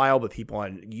only in the wild, but people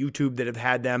on YouTube that have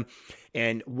had them,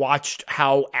 and watched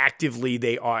how active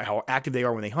they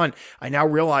are when they hunt. I now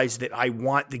realize that I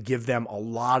want to give them a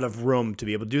lot of room to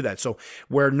be able to do that. So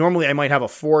where normally I might have a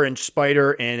 4-inch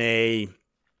spider and a,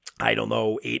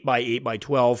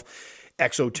 8x8x12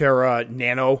 Exoterra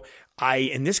Nano,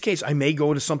 in this case, I may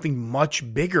go to something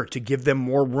much bigger to give them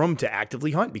more room to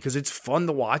actively hunt, because it's fun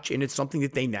to watch and it's something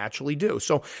that they naturally do.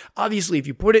 So obviously, if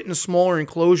you put it in a smaller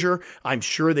enclosure, I'm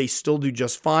sure they still do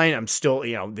just fine. I'm still,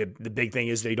 the big thing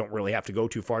is they don't really have to go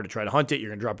too far to try to hunt it.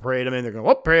 You're going to drop a prey item in, they're going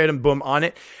to prey item, boom, on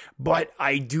it. But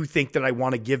I do think that I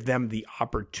want to give them the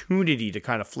opportunity to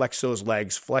kind of flex those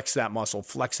legs, flex that muscle,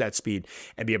 flex that speed,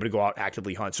 and be able to go out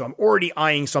actively hunt. So I'm already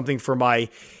eyeing something for my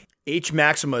H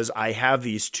Maximas. I have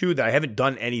these 2 that I haven't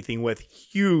done anything with.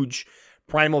 Huge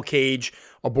primal cage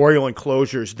arboreal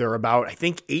enclosures. They're about, I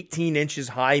think, 18 inches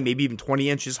high, maybe even 20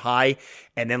 inches high,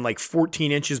 and then like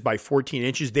 14 inches by 14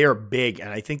 inches. They are big,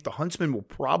 and I think the Huntsman will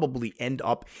probably end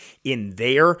up in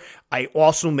there. I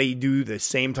also may do the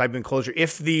same type of enclosure.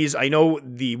 I know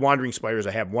the wandering spiders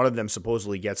I have, one of them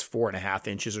supposedly gets 4.5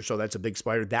 inches or so. That's a big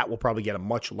spider. That will probably get a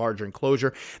much larger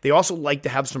enclosure. They also like to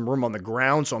have some room on the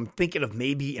ground, so I'm thinking of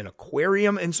maybe an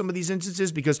aquarium in some of these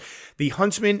instances, because the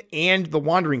Huntsman and the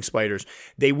wandering spiders,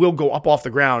 they will go up off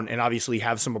the ground and obviously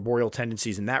have some arboreal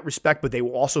tendencies in that respect, but they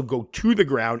will also go to the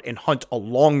ground and hunt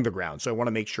along the ground. So I want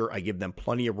to make sure I give them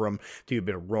plenty of room to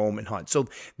be able to roam and hunt. So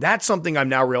that's something I'm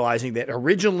now realizing, that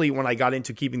originally when I got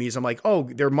into keeping these, I'm like, oh,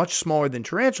 they're much smaller than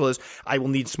tarantulas. I will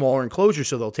need smaller enclosures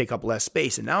so they'll take up less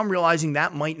space. And now I'm realizing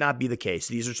that might not be the case.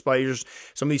 These are spiders,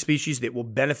 some of these species that will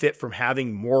benefit from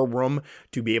having more room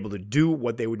to be able to do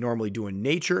what they would normally do in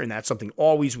nature. And that's something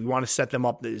always we want to set them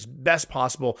up as best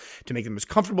possible to make them as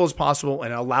comfortable as possible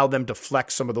and allow them to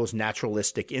flex some of those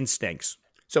naturalistic instincts.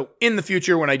 So in the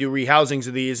future, when I do rehousings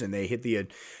of these and they hit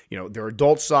their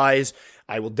adult size,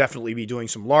 I will definitely be doing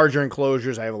some larger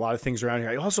enclosures. I have a lot of things around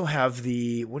here. I also have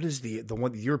the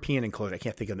European enclosure. I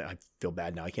can't think of that. I feel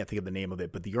bad now. I can't think of the name of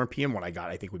it, but the European one I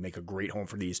got, I think would make a great home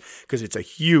for these, because it's a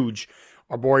huge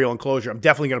arboreal enclosure. I'm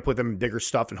definitely going to put them in bigger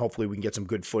stuff, and hopefully we can get some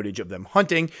good footage of them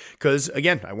hunting, because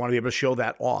again, I want to be able to show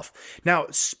that off. Now,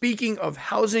 speaking of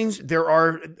housings,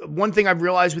 one thing I've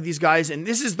realized with these guys, and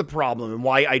this is the problem and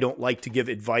why I don't like to give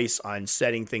advice on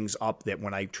setting things up, that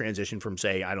when I transition from,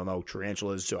 say,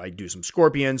 tarantulas, so I do some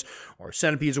scorpions or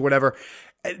centipedes or whatever,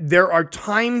 there are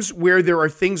times where there are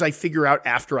things I figure out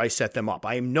after I set them up.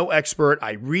 I am no expert.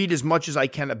 I read as much as I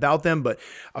can about them, but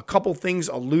a couple things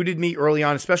eluded me early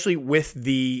on, especially with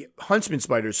the Huntsman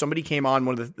spiders. Somebody came on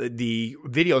one of the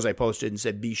videos I posted and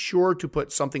said, be sure to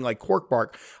put something like cork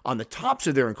bark on the tops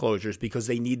of their enclosures, because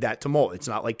they need that to molt. It's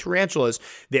not like tarantulas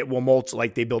that will molt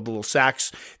like they build little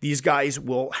sacks. These guys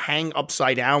will hang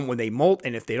upside down when they molt,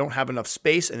 and if they don't have enough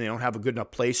space and they don't have a good enough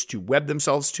place to web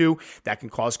themselves to, that can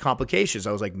cause complications.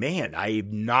 I was like, man,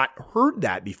 I've not heard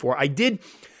that before. I did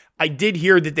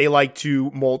hear that they like to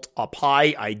molt up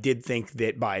high. I did think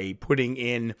that by putting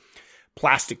in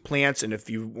plastic plants, and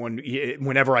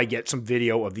whenever I get some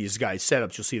video of these guys'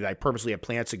 setups, you'll see that I purposely have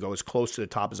plants that go as close to the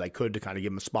top as I could to kind of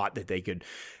give them a spot that they could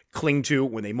cling to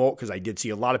when they molt, because I did see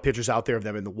a lot of pictures out there of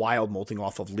them in the wild molting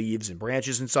off of leaves and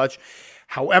branches and such.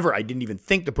 However, I didn't even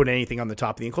think to put anything on the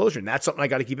top of the enclosure, and that's something I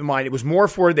got to keep in mind. It was more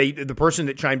for the person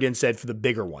that chimed in said for the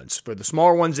bigger ones. For the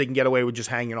smaller ones, they can get away with just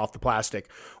hanging off the plastic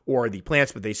or the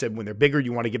plants, but they said when they're bigger,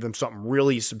 you want to give them something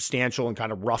really substantial and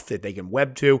kind of rough that they can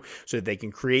web to so that they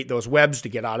can create those webs to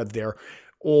get out of their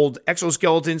old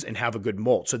exoskeletons and have a good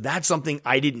molt. So that's something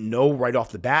I didn't know right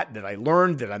off the bat that I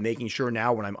learned, that I'm making sure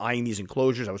now when I'm eyeing these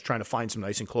enclosures. I was trying to find some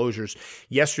nice enclosures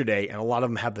yesterday, and a lot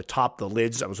of them have the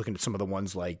lids. I was looking at some of the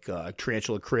ones like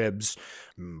Tarantula Cribs,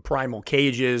 Primal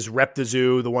Cages,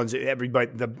 Reptizoo, the ones that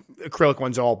the acrylic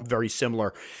ones are all very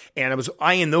similar. And I was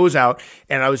eyeing those out,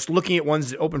 and I was looking at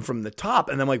ones that open from the top,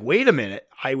 and I'm like, wait a minute,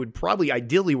 I would probably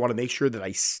ideally want to make sure that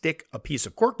I stick a piece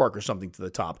of cork bark or something to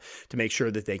the top to make sure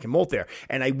that they can molt there.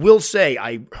 And I will say,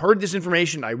 I heard this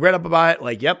information, I read up about it,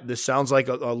 like, yep, this sounds like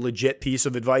a legit piece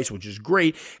of advice, which is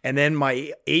great. And then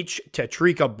my H.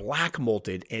 tetrika black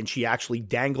molted, and she actually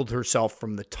dangled herself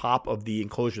from the top of the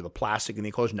enclosure, the plastic in the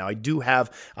enclosure. Now,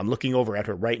 I'm looking over at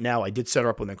her right now. I did set her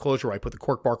up with an enclosure where I put the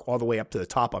cork bark all the way up to the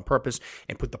top on purpose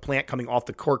and put the plant coming off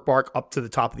the cork bark up to the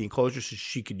top of the enclosure so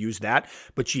she could use that.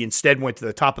 But she instead went to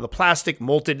the top of the plastic,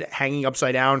 molted, hanging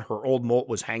upside down. Her old molt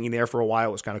was hanging there for a while.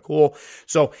 It was kind of cool.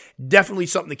 So definitely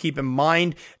something to keep in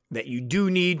mind, that you do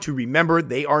need to remember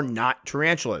they are not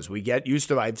tarantulas. We get used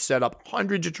to, I've set up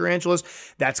hundreds of tarantulas.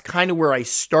 That's kind of where I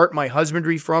start my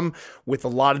husbandry from with a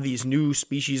lot of these new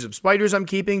species of spiders I'm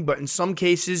keeping, but in some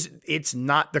cases, it's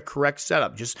not the correct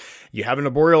setup. Just you have an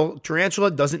arboreal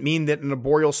tarantula doesn't mean that an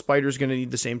arboreal spider is going to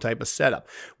need the same type of setup.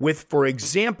 With, for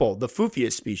example, the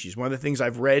Fufius species, one of the things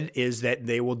I've read is that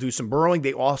they will do some burrowing.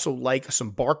 They also like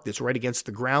some bark that's right against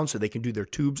the ground so they can do their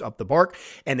tubes up the bark,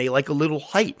 and they like a little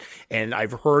height. And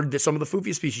I've heard that some of the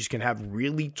Fufius species can have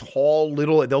really tall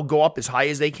they'll go up as high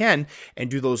as they can and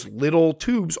do those little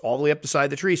tubes all the way up the side of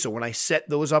the tree. So when I set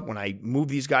those up, when I move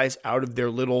these guys out of their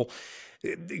little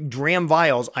dram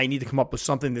vials, I need to come up with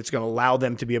something that's going to allow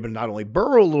them to be able to not only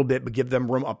burrow a little bit, but give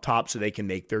them room up top so they can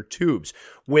make their tubes.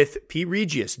 With P.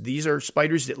 regius, these are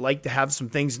spiders that like to have some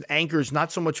things, anchors,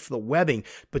 not so much for the webbing,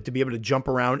 but to be able to jump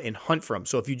around and hunt from.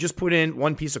 So if you just put in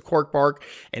one piece of cork bark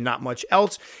and not much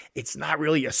else, it's not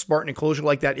really a Spartan enclosure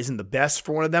like that isn't the best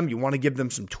for one of them. You want to give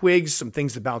them some twigs, some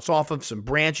things to bounce off of, some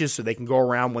branches so they can go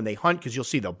around when they hunt, because you'll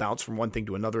see they'll bounce from one thing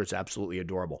to another. It's absolutely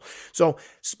adorable. So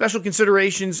special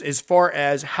considerations as far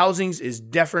as housings is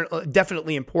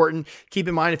definitely important. Keep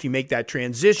in mind, if you make that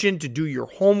transition to do your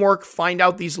homework, find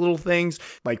out these little things.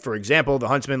 Like, for example, the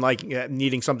huntsman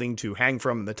needing something to hang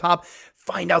from the top.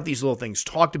 Find out these little things.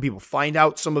 Talk to people. Find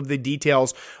out some of the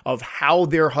details of how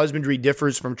their husbandry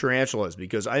differs from tarantulas,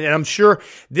 because I'm sure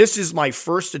this is my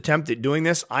first attempt at doing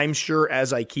this. I'm sure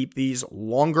as I keep these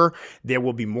longer, there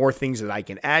will be more things that I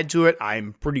can add to it.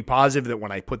 I'm pretty positive that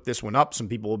when I put this one up, some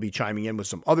people will be chiming in with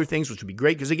some other things, which would be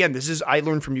great. Because again, I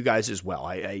learned from you guys as well.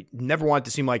 I never want it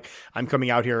to seem like I'm coming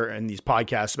out here in these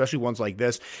podcasts, especially ones like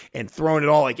this, and throwing it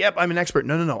all like, yep, I'm an expert.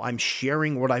 No. I'm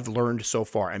sharing what I've learned so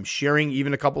far. I'm sharing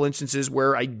even a couple instances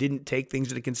where I didn't take things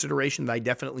into consideration that I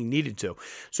definitely needed to.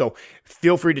 So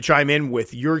feel free to chime in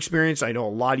with your experience. I know a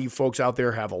lot of you folks out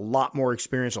there have a lot more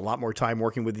experience, a lot more time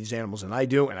working with these animals than I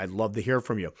do, and I'd love to hear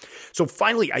from you. So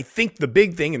finally, I think the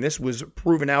big thing, and this was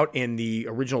proven out in the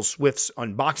original Swifts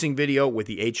unboxing video with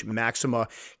the H. maxima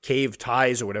cave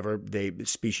ties or whatever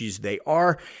species they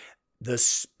are, the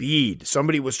speed.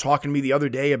 Somebody was talking to me the other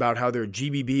day about how their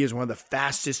GBB is one of the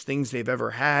fastest things they've ever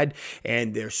had,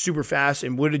 and they're super fast.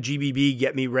 And would a GBB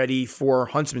get me ready for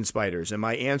huntsman spiders? And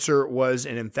my answer was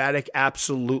an emphatic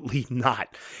absolutely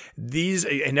not.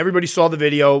 And everybody saw the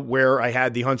video where I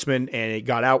had the huntsman and it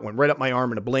got out, went right up my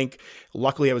arm in a blink.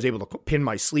 Luckily, I was able to pin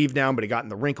my sleeve down, but it got in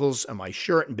the wrinkles on my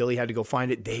shirt, and Billy had to go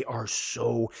find it. They are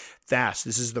so fast.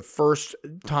 This is the first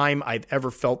time I've ever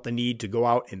felt the need to go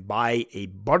out and buy a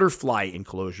butterfly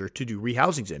enclosure to do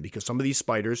rehousings in, because some of these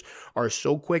spiders are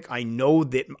so quick. I know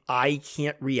that I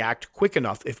can't react quick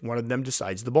enough if one of them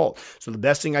decides to bolt. So the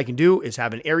best thing I can do is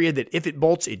have an area that if it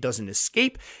bolts, it doesn't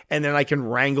escape, and then I can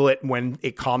wrangle it when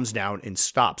it calms down and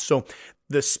stops. So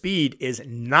the speed is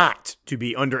not to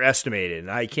be underestimated, and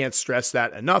I can't stress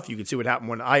that enough. You can see what happened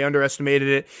when I underestimated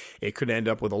it. It could end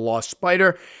up with a lost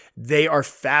spider. They are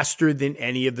faster than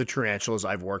any of the tarantulas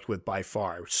I've worked with by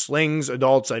far. Slings,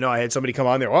 adults, I know I had somebody come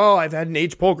on there, oh, I've had an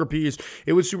H. pulchripes.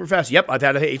 It was super fast. Yep, I've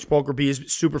had an H. pulchripes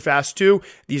super fast too.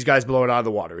 These guys blow it out of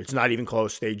the water. It's not even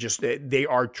close. They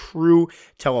are true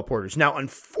teleporters. Now,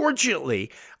 unfortunately,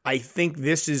 I think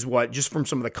this is what, just from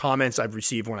some of the comments I've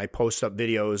received when I post up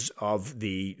videos of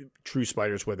the true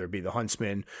spiders, whether it be the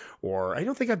Huntsman, or I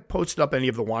don't think I've posted up any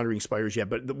of the wandering spiders yet,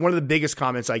 but one of the biggest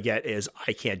comments I get is,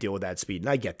 I can't deal with that speed. And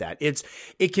I get that.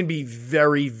 It can be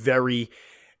very, very,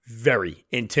 very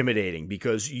intimidating,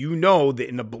 because you know that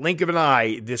in the blink of an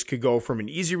eye, this could go from an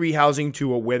easy rehousing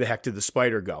to a where the heck did the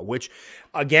spider go, which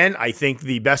again, I think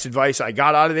the best advice I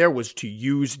got out of there was to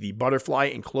use the butterfly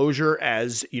enclosure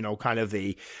as, kind of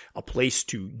a place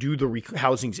to do the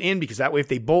rehousings in, because that way if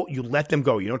they bolt, you let them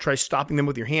go. You don't try stopping them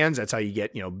with your hands. That's how you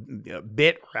get,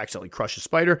 bit or accidentally crush a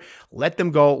spider. Let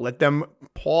them go, let them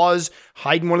pause,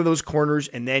 hide in one of those corners,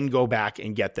 and then go back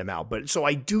and get them out. But so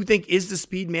I do think, is the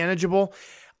speed manageable?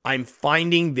 I'm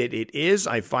finding that it is.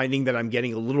 I'm finding that I'm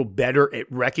getting a little better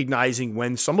at recognizing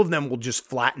when some of them will just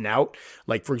flatten out.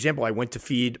 Like, for example, I went to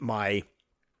feed my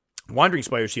wandering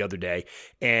spiders the other day,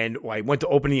 and I went to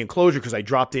open the enclosure because I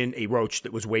dropped in a roach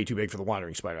that was way too big for the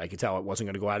wandering spider. I could tell it wasn't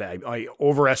going to go out. I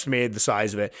overestimated the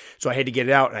size of it, so I had to get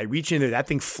it out, and I reached in there. That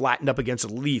thing flattened up against a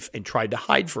leaf and tried to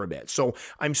hide for a bit. So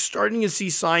I'm starting to see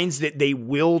signs that they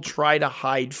will try to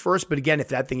hide first, but again, if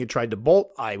that thing had tried to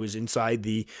bolt, I was inside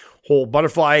the whole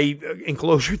butterfly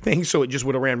enclosure thing, so it just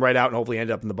would have ran right out and hopefully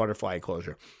ended up in the butterfly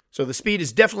enclosure. So the speed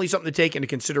is definitely something to take into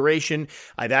consideration.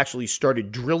 I've actually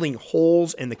started drilling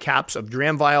holes in the caps of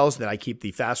dram vials that I keep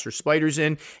the faster spiders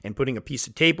in, and putting a piece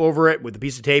of tape over it. With the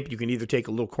piece of tape, you can either take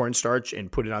a little cornstarch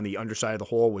and put it on the underside of the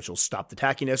hole, which will stop the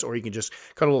tackiness, or you can just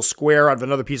cut a little square out of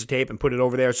another piece of tape and put it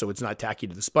over there so it's not tacky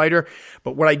to the spider.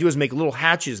 But what I do is make little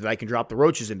hatches that I can drop the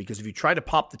roaches in, because if you try to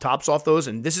pop the tops off those,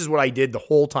 and this is what I did the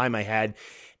whole time I had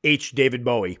David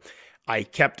Bowie, I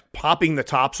kept popping the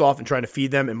tops off and trying to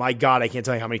feed them, and my God, I can't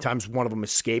tell you how many times one of them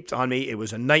escaped on me. It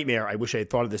was a nightmare. I wish I had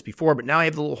thought of this before, but now I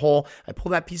have the little hole. I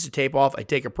pull that piece of tape off. I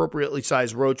take appropriately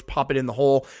sized roach, pop it in the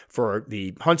hole. For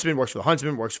the Huntsman, works for the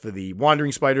Huntsman, works for the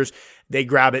wandering spiders. They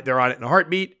grab it. They're on it in a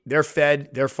heartbeat. They're fed.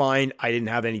 They're fine. I didn't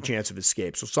have any chance of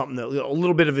escape. So a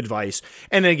little bit of advice.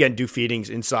 And then again, do feedings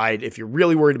inside. If you're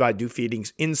really worried about it, do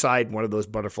feedings inside one of those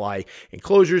butterfly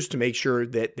enclosures to make sure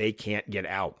that they can't get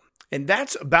out. And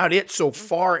that's about it so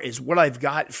far as what I've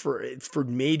got for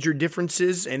major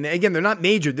differences. And again, they're not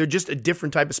major. They're just a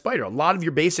different type of spider. A lot of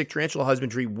your basic tarantula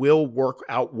husbandry will work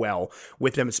out well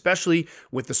with them, especially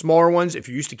with the smaller ones. If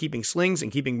you're used to keeping slings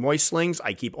and keeping moist slings,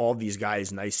 I keep all of these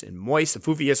guys nice and moist. The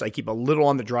Fufius, I keep a little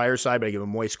on the drier side, but I give a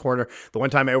moist corner. The one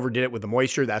time I overdid it with the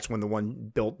moisture, that's when the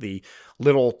one built the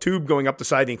little tube going up the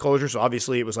side of the enclosure. So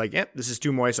obviously it was like, this is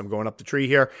too moist. I'm going up the tree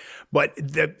here. But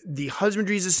the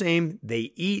husbandry is the same.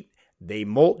 They eat. They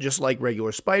molt just like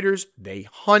regular spiders. They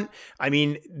hunt. I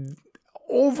mean,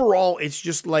 overall, it's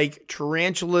just like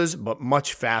tarantulas, but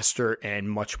much faster and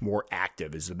much more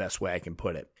active is the best way I can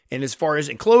put it. And as far as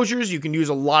enclosures, you can use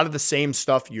a lot of the same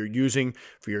stuff you're using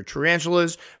for your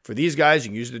tarantulas. For these guys, you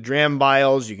can use the dram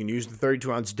vials. You can use the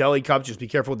 32-ounce deli cups. Just be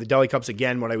careful with the deli cups.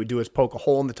 Again, what I would do is poke a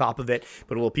hole in the top of it,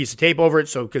 put a little piece of tape over it.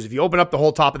 So, because if you open up the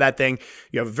whole top of that thing,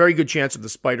 you have a very good chance of the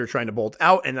spider trying to bolt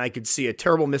out. And I could see a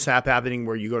terrible mishap happening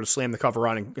where you go to slam the cover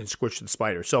on and squish the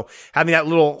spider. So having that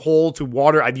little hole to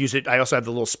water, I've used it. I also have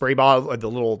the little spray bottle, the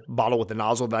little bottle with the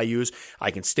nozzle that I use. I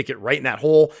can stick it right in that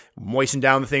hole, moisten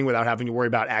down the thing without having to worry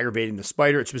about aggravating the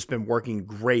spider. It's just been working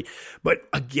great. But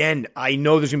again, I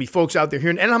know there's going to be folks out there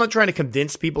here, and I'm not trying to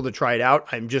convince people to try it out.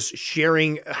 I'm just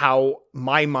sharing how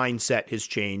my mindset has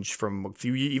changed from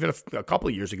even a couple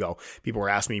of years ago. People were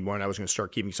asking me when I was going to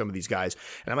start keeping some of these guys,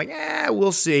 and I'm like,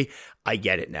 we'll see. I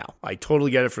get it now. I totally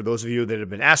get it. For those of you that have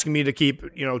been asking me to keep,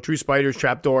 true spiders,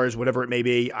 trapdoors, whatever it may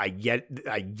be, I get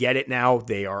it now.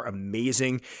 They are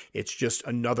amazing. It's just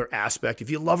another aspect.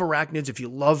 If you love arachnids, if you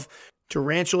love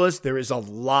tarantulas, there is a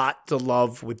lot to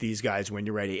love with these guys when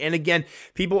you're ready. And again,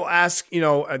 people ask,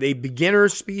 are they beginner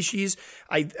species?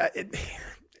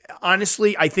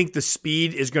 Honestly, I think the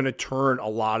speed is going to turn a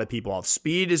lot of people off.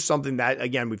 Speed is something that,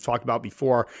 again, we've talked about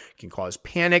before, can cause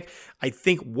panic. I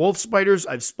think wolf spiders,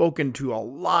 I've spoken to a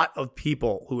lot of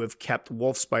people who have kept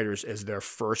wolf spiders as their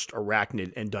first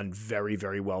arachnid and done very,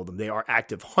 very well with them. They are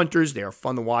active hunters. They are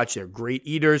fun to watch. They're great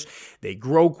eaters. They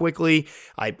grow quickly.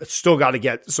 I still got to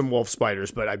get some wolf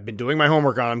spiders, but I've been doing my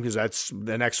homework on them because that's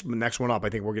the next one up. I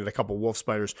think we're getting a couple wolf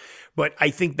spiders. But I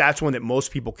think that's one that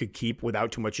most people could keep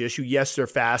without too much issue. Yes, they're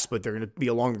fast, but they're going to be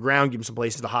along the ground. Give them some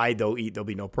places to hide. They'll eat. There'll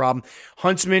be no problem.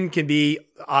 Huntsmen can be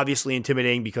obviously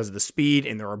intimidating because of the speed,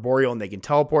 and they're arboreal and they can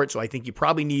teleport. So I think you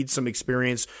probably need some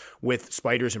experience with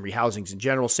spiders and rehousings in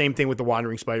general. Same thing with the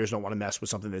wandering spiders. Don't want to mess with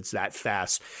something that's that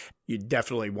fast. You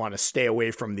definitely want to stay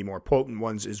away from the more potent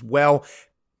ones as well.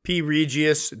 P.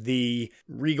 regius, the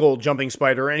regal jumping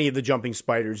spider, or any of the jumping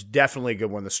spiders, definitely a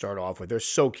good one to start off with. They're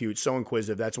so cute, so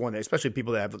inquisitive. That's one that, especially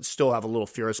people that still have a little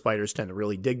fear of spiders, tend to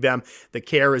really dig them. The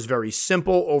care is very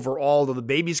simple overall, though the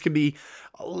babies can be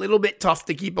a little bit tough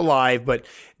to keep alive, but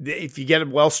if you get a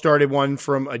well-started one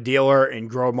from a dealer and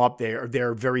grow them up,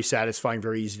 they're very satisfying,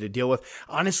 very easy to deal with.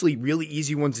 Honestly, really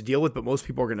easy ones to deal with, but most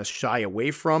people are going to shy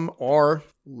away from are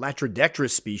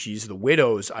Latrodectrus species, the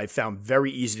widows. I found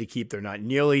very easy to keep. They're not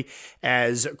nearly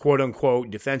as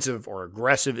quote-unquote defensive or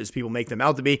aggressive as people make them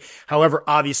out to be. However,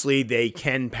 obviously, they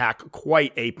can pack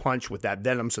quite a punch with that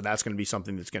venom, so that's going to be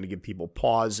something that's going to give people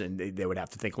pause, and they would have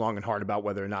to think long and hard about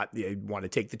whether or not they want to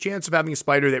take the chance of having a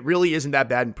spider that really isn't that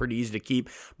bad and pretty easy to keep,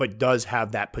 but does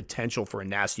have that potential for a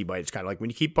nasty bite. It's kind of like when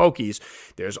you keep pokies,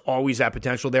 there's always that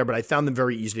potential there, but I found them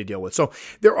very easy to deal with. So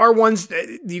there are ones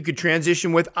that you could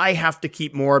transition with. I have to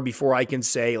keep more before I can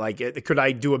say, like, could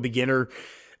I do a beginner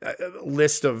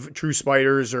list of true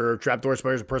spiders or trapdoor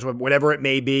spiders or person, whatever it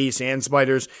may be, sand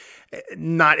spiders?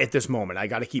 Not at this moment. I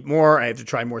got to keep more. I have to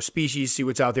try more species, see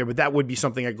what's out there, but that would be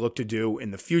something I'd look to do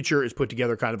in the future, is put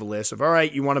together kind of a list of, all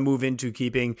right, you want to move into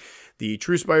keeping the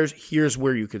true spiders, here's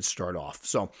where you could start off.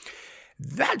 So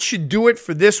that should do it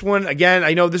for this one. Again,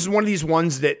 I know this is one of these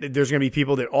ones that there's going to be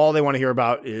people that all they want to hear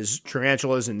about is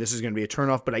tarantulas, and this is going to be a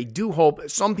turnoff, but I do hope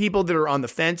some people that are on the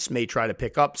fence may try to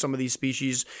pick up some of these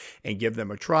species and give them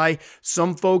a try.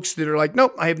 Some folks that are like,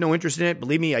 nope, I have no interest in it.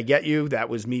 Believe me, I get you. That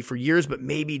was me for years, but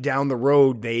maybe down the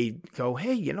road they go,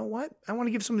 hey, you know what? I want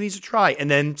to give some of these a try.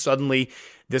 And then suddenly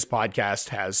this podcast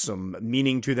has some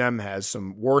meaning to them, has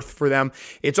some worth for them.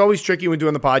 It's always tricky when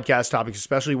doing the podcast topics,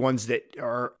 especially ones that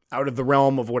are out of the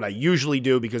realm of what I usually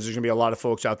do, because there's going to be a lot of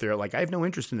folks out there like, I have no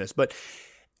interest in this. But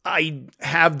I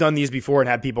have done these before and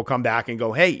had people come back and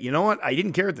go, hey, you know what? I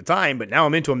didn't care at the time, but now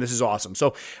I'm into them. This is awesome.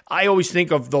 So I always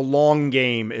think of the long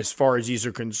game as far as these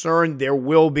are concerned. There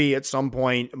will be at some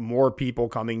point more people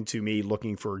coming to me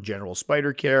looking for general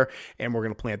spider care, and we're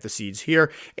going to plant the seeds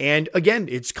here. And again,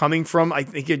 it's coming from, I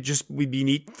think it just would be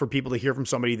neat for people to hear from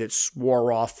somebody that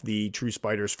swore off the true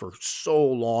spiders for so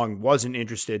long, wasn't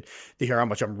interested, to hear how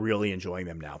much I'm really enjoying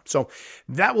them now. So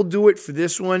that will do it for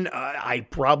this one. I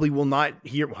probably will not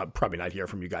hear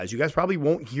from you guys. You guys probably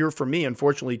won't hear from me,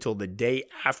 unfortunately, till the day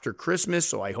after Christmas.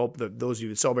 So I hope that those of you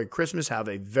that celebrate Christmas have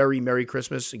a very Merry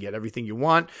Christmas and get everything you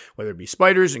want, whether it be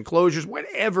spiders, enclosures,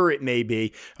 whatever it may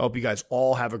be. I hope you guys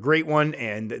all have a great one.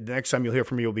 And the next time you'll hear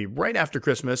from me will be right after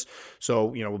Christmas. So,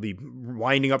 we'll be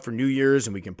winding up for New Year's,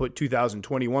 and we can put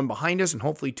 2021 behind us, and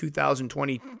hopefully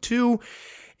 2022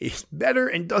 is better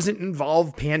and doesn't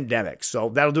involve pandemics. So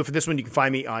that'll do it for this one. You can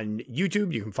find me on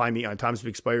YouTube. You can find me on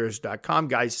Tom'sBigSpiders.com.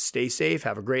 Guys, stay safe.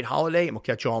 Have a great holiday, and we'll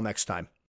catch you all next time.